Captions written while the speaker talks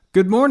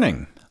Good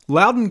morning.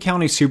 Loudoun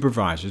County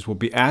supervisors will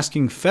be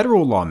asking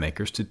federal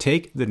lawmakers to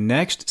take the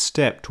next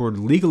step toward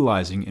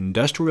legalizing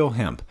industrial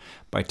hemp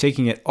by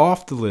taking it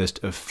off the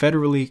list of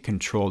federally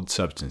controlled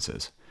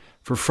substances.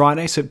 For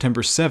Friday,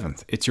 September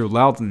 7th, it's your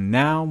Loudoun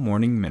Now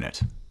Morning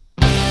Minute.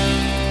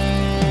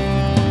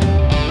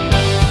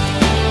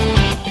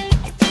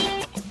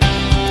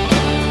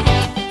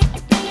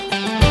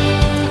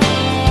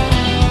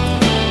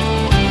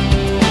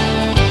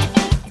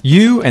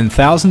 You and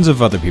thousands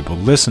of other people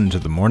listen to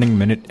the Morning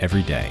Minute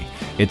every day.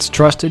 It's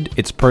trusted,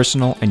 it's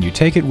personal, and you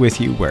take it with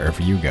you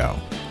wherever you go.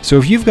 So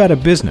if you've got a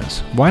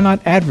business, why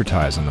not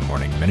advertise on the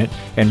Morning Minute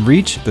and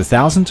reach the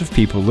thousands of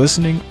people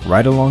listening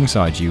right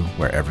alongside you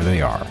wherever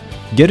they are?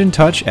 Get in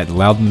touch at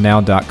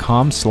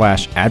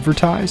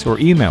loudounnow.com/advertise or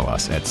email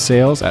us at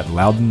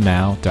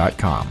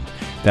sales@loudounnow.com.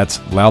 That's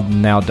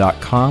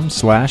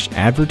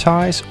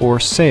loudounnow.com/advertise or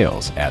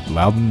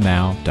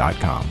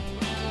sales@loudounnow.com.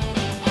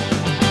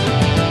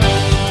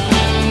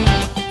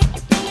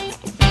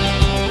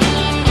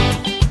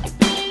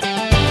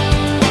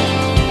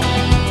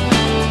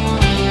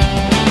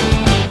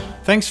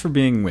 Thanks for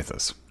being with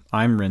us.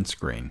 I'm Rence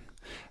Green.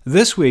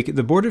 This week,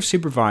 the Board of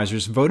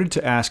Supervisors voted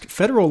to ask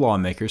federal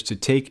lawmakers to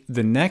take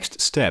the next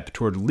step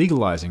toward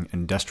legalizing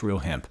industrial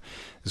hemp.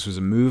 This was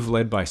a move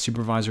led by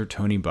Supervisor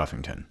Tony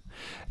Buffington.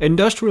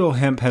 Industrial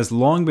hemp has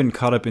long been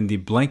caught up in the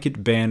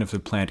blanket ban of the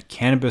plant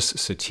Cannabis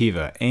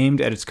sativa,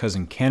 aimed at its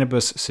cousin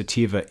Cannabis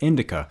sativa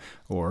indica,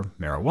 or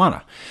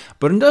marijuana.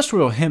 But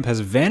industrial hemp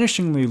has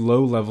vanishingly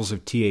low levels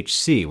of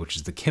THC, which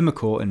is the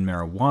chemical in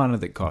marijuana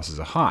that causes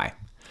a high.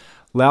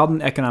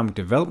 Loudoun economic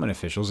development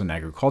officials and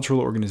agricultural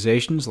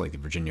organizations like the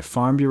Virginia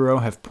Farm Bureau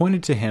have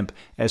pointed to hemp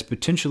as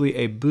potentially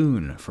a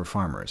boon for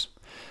farmers.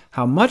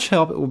 How much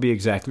help it will be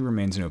exactly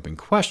remains an open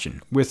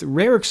question. With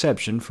rare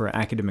exception for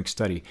academic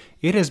study,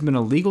 it has been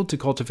illegal to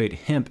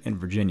cultivate hemp in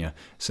Virginia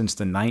since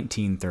the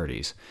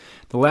 1930s.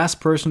 The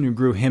last person who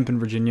grew hemp in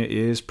Virginia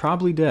is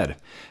probably dead.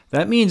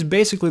 That means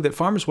basically that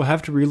farmers will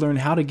have to relearn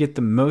how to get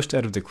the most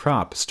out of the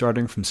crop,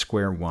 starting from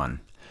square one.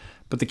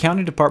 But the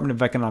County Department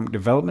of Economic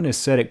Development has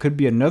said it could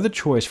be another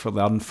choice for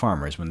Loudoun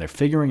farmers when they're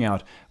figuring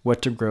out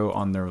what to grow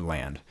on their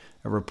land.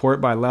 A report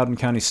by Loudoun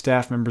County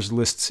staff members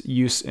lists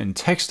use in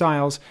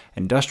textiles,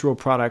 industrial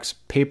products,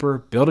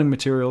 paper, building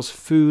materials,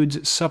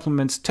 foods,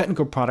 supplements,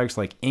 technical products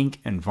like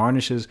ink and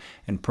varnishes,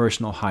 and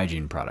personal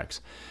hygiene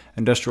products.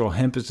 Industrial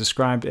hemp is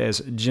described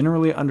as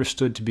generally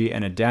understood to be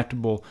an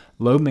adaptable,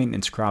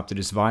 low-maintenance crop that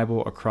is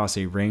viable across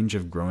a range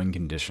of growing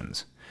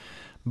conditions.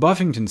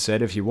 Buffington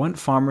said if you want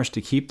farmers to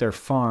keep their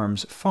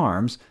farms,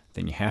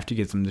 then you have to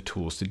give them the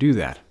tools to do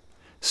that.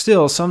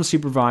 Still, some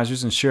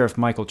supervisors and Sheriff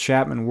Michael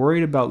Chapman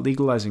worried about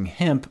legalizing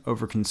hemp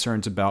over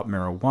concerns about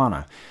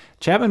marijuana.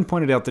 Chapman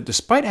pointed out that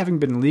despite having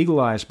been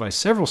legalized by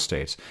several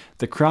states,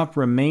 the crop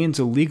remains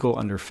illegal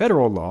under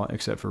federal law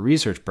except for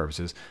research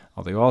purposes,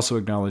 although he also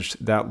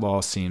acknowledged that law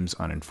seems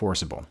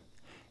unenforceable.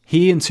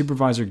 He and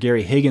Supervisor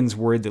Gary Higgins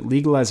worried that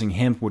legalizing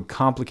hemp would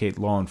complicate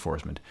law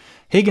enforcement.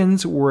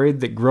 Higgins worried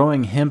that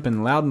growing hemp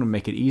in Loudoun would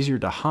make it easier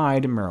to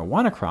hide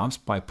marijuana crops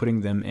by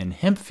putting them in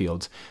hemp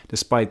fields,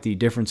 despite the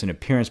difference in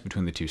appearance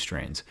between the two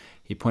strains.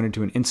 He pointed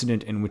to an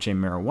incident in which a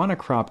marijuana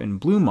crop in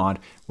Bluemont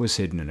was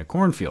hidden in a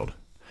cornfield.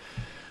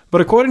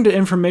 But according to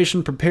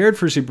information prepared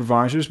for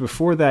supervisors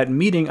before that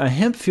meeting, a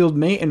hemp field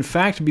may in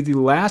fact be the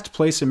last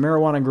place a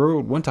marijuana grower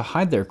would want to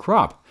hide their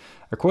crop.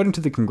 According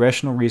to the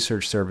Congressional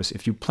Research Service,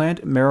 if you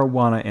plant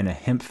marijuana in a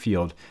hemp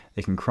field,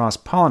 they can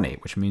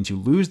cross-pollinate, which means you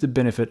lose the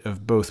benefit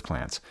of both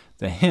plants.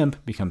 The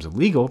hemp becomes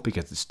illegal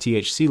because its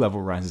THC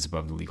level rises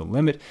above the legal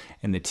limit,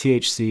 and the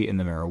THC in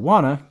the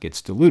marijuana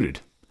gets diluted.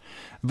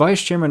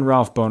 Vice Chairman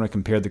Ralph Bona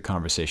compared the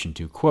conversation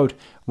to, quote,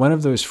 one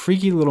of those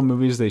freaky little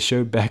movies they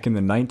showed back in the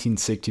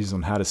 1960s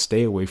on how to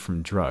stay away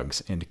from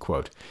drugs, end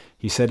quote.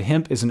 He said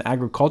hemp is an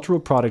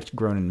agricultural product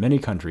grown in many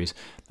countries,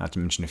 not to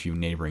mention a few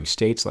neighboring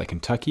states like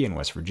Kentucky and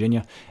West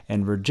Virginia,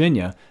 and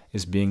Virginia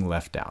is being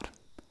left out.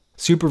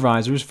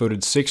 Supervisors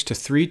voted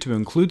 6-3 to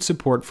include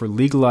support for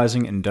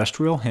legalizing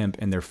industrial hemp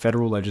in their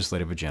federal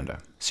legislative agenda.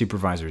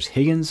 Supervisors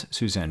Higgins,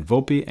 Suzanne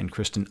Volpe, and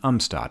Kristen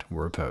Umstattd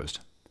were opposed.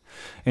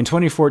 In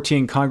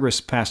 2014,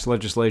 Congress passed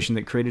legislation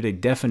that created a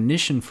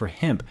definition for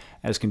hemp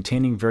as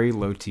containing very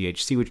low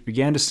THC, which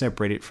began to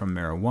separate it from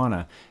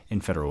marijuana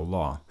in federal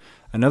law.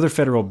 Another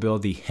federal bill,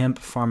 the Hemp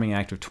Farming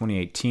Act of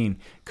 2018,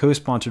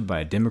 co-sponsored by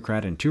a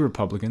Democrat and 2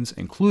 Republicans,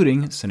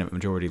 including Senate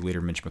Majority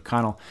Leader Mitch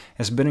McConnell,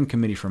 has been in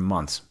committee for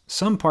months.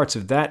 Some parts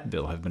of that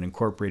bill have been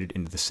incorporated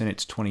into the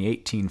Senate's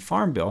 2018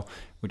 Farm Bill,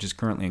 which is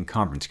currently in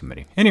conference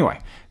committee.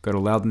 Anyway, go to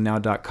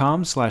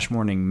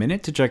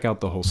loudounnow.com/morningminute to check out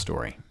the whole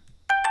story.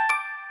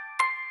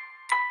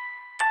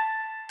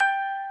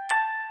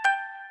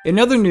 In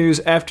other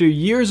news, after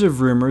years of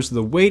rumors,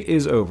 the wait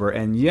is over,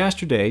 and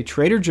yesterday,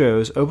 Trader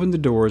Joe's opened the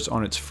doors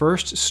on its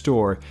first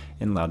store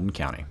in Loudoun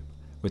County.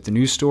 With the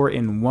new store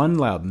in One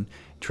Loudoun,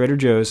 Trader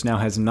Joe's now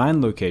has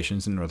 9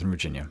 locations in Northern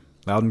Virginia.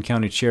 Loudoun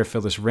County Chair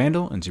Phyllis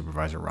Randall and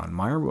Supervisor Ron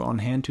Meyer were on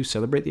hand to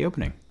celebrate the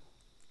opening.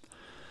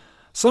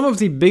 Some of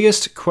the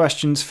biggest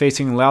questions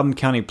facing Loudoun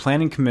County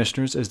planning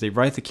commissioners as they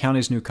write the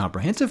county's new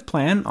comprehensive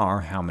plan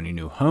are how many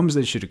new homes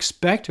they should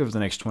expect over the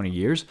next 20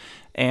 years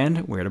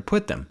and where to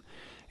put them.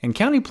 And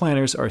county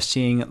planners are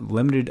seeing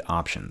limited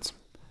options.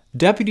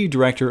 Deputy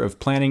Director of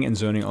Planning and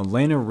Zoning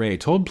Elena Ray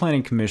told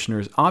planning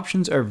commissioners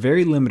options are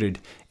very limited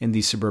in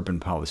the suburban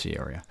policy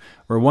area.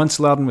 Where once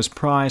Loudoun was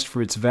prized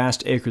for its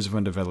vast acres of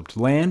undeveloped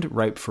land,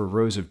 ripe for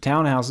rows of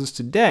townhouses,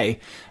 today,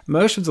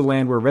 most of the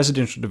land where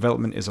residential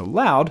development is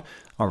allowed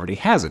already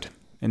has it.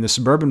 In the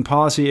suburban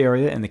policy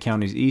area in the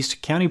county's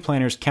east, county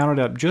planners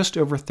counted up just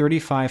over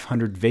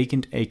 3,500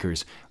 vacant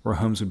acres where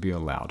homes would be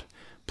allowed.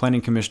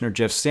 Planning Commissioner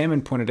Jeff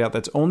Salmon pointed out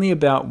that's only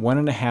about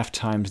 1.5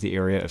 times the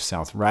area of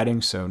South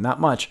Riding, so not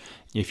much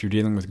if you're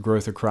dealing with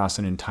growth across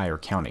an entire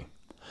county.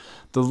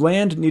 The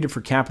land needed for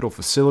capital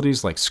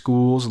facilities like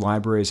schools,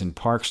 libraries, and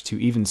parks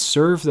to even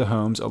serve the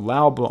homes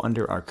allowable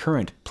under our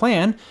current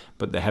plan,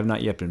 but that have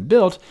not yet been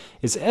built,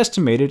 is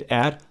estimated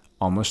at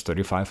almost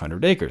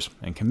 3,500 acres,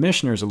 and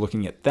commissioners are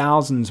looking at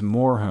thousands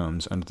more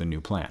homes under the new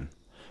plan.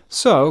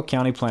 So,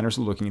 county planners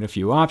are looking at a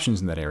few options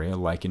in that area,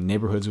 like in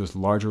neighborhoods with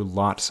larger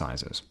lot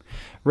sizes.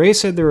 Ray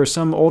said there are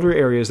some older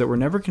areas that were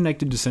never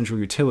connected to central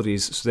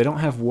utilities, so they don't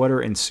have water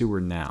and sewer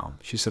now.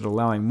 She said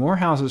allowing more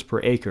houses per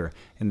acre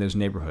in those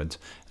neighborhoods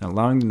and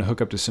allowing them to hook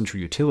up to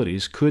central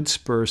utilities could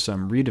spur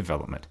some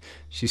redevelopment.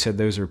 She said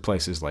those are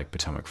places like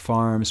Potomac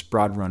Farms,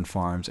 Broad Run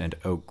Farms, and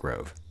Oak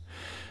Grove.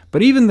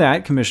 But even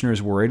that,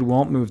 commissioners worried,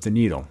 won't move the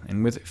needle,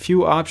 and with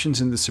few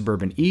options in the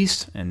suburban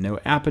east and no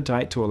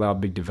appetite to allow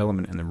big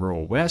development in the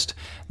rural west,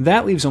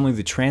 that leaves only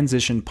the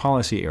transition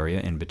policy area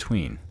in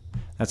between.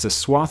 That's a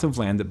swath of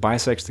land that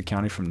bisects the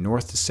county from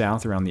north to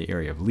south around the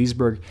area of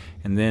Leesburg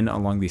and then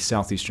along the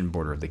southeastern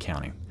border of the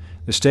county.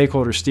 The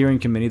stakeholder steering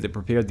committee that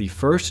prepared the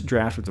first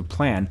draft of the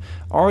plan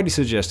already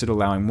suggested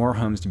allowing more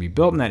homes to be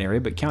built in that area,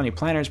 but county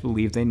planners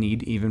believe they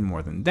need even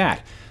more than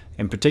that.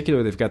 In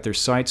particular, they've got their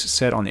sights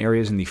set on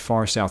areas in the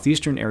far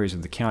southeastern areas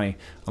of the county,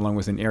 along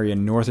with an area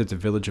north of the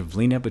village of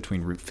Lena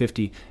between Route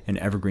 50 and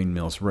Evergreen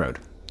Mills Road.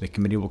 The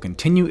committee will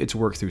continue its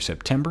work through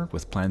September,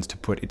 with plans to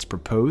put its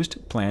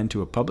proposed plan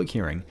to a public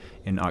hearing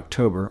in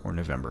October or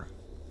November.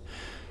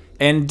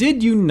 And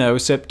did you know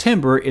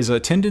September is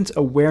Attendance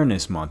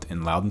Awareness Month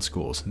in Loudoun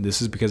schools?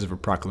 This is because of a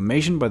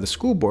proclamation by the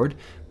school board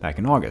back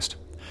in August.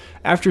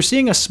 After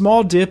seeing a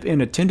small dip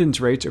in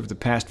attendance rates over the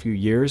past few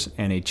years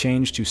and a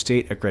change to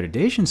state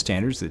accreditation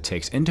standards that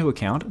takes into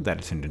account that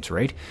attendance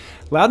rate,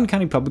 Loudoun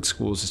County Public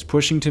Schools is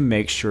pushing to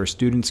make sure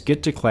students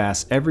get to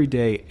class every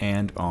day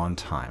and on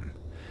time.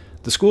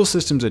 The school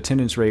system's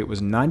attendance rate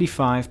was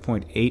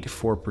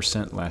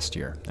 95.84% last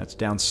year. That's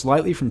down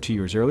slightly from 2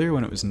 years earlier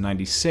when it was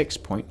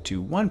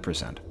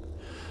 96.21%.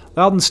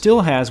 Loudoun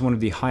still has one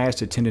of the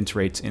highest attendance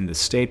rates in the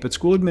state, but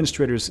school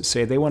administrators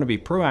say they want to be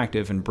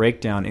proactive and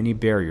break down any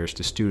barriers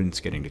to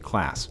students getting to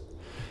class.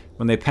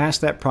 When they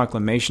passed that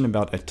proclamation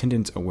about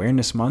Attendance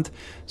Awareness Month,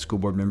 school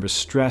board members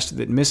stressed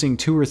that missing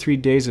 2 or 3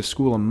 days of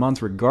school a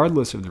month,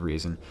 regardless of the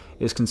reason,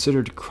 is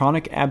considered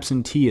chronic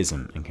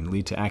absenteeism and can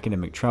lead to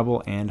academic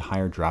trouble and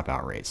higher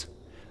dropout rates.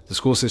 The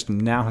school system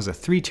now has a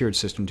 3-tiered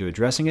system to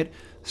addressing it.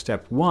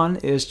 Step 1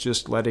 is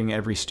just letting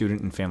every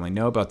student and family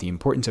know about the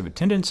importance of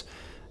attendance.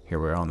 Here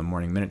we are on the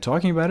Morning Minute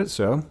talking about it,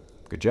 so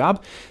good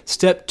job.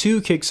 Step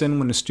 2 kicks in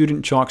when a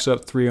student chalks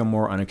up 3 or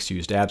more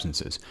unexcused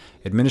absences.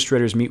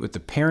 Administrators meet with the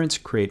parents,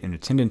 create an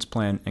attendance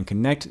plan, and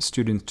connect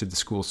students to the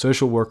school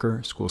social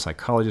worker, school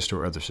psychologist,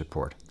 or other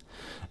support.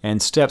 And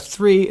step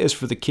 3 is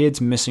for the kids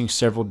missing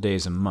several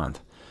days a month.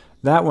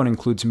 That one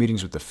includes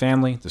meetings with the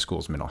family, the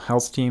school's mental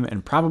health team,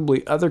 and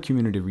probably other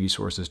community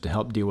resources to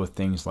help deal with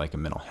things like a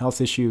mental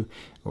health issue,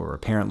 or a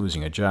parent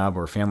losing a job,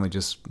 or a family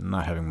just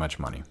not having much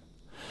money.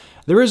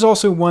 There is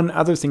also one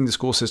other thing the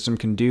school system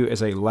can do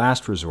as a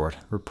last resort,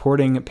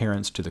 reporting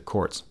parents to the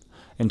courts.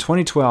 In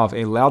 2012,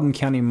 a Loudoun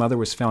County mother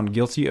was found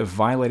guilty of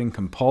violating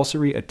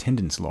compulsory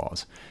attendance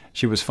laws.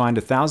 She was fined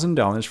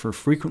 $1,000 for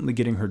frequently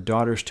getting her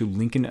daughters to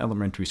Lincoln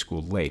Elementary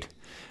School late.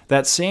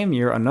 That same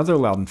year, another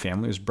Loudoun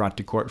family was brought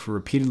to court for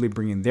repeatedly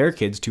bringing their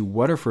kids to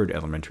Waterford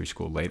Elementary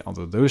School late,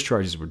 although those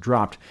charges were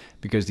dropped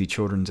because the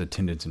children's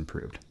attendance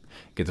improved.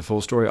 Get the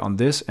full story on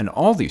this and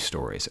all these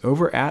stories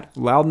over at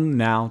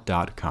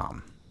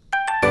loudounnow.com.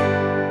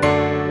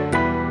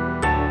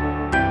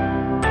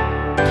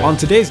 On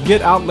today's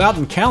Get Out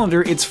Loudoun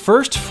calendar, it's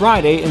First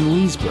Friday in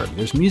Leesburg.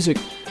 There's music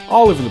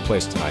all over the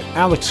place tonight.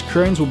 Alex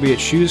Kearns will be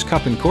at Shoes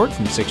Cup and Court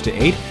from 6 to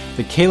 8.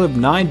 The Caleb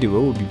 9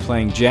 duo will be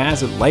playing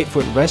jazz at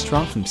Lightfoot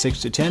Restaurant from 6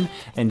 to 10.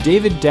 And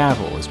David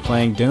Davil is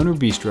playing Donor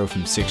Bistro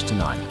from 6 to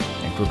 9.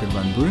 And Crooked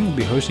Run Brewing will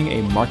be hosting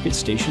a Market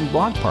Station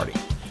block party.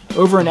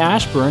 Over in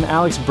Ashburn,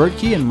 Alex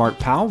Bertkey and Mark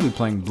Powell will be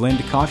playing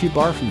Blend Coffee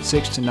Bar from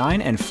 6 to 9,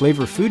 and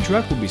Flavor Food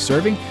Truck will be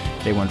serving.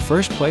 They won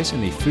first place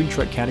in the food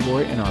truck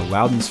category in our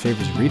Loudoun's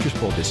Favorites Readers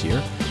Poll this year.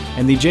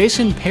 And the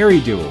Jason Perry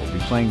duo will be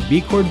playing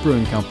B-Chord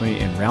Brewing Company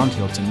in Round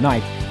Hill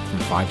tonight from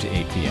 5 to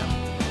 8 p.m.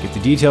 Get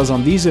the details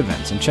on these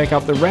events and check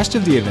out the rest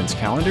of the events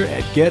calendar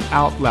at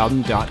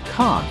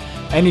getoutloudon.com.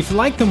 And if you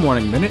like the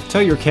Morning Minute,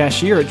 tell your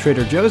cashier at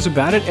Trader Joe's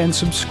about it and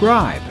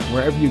subscribe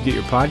wherever you get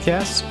your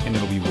podcasts, and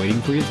it'll be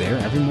waiting for you there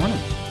every morning.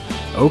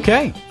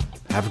 Okay,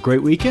 have a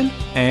great weekend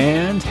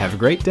and have a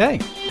great day.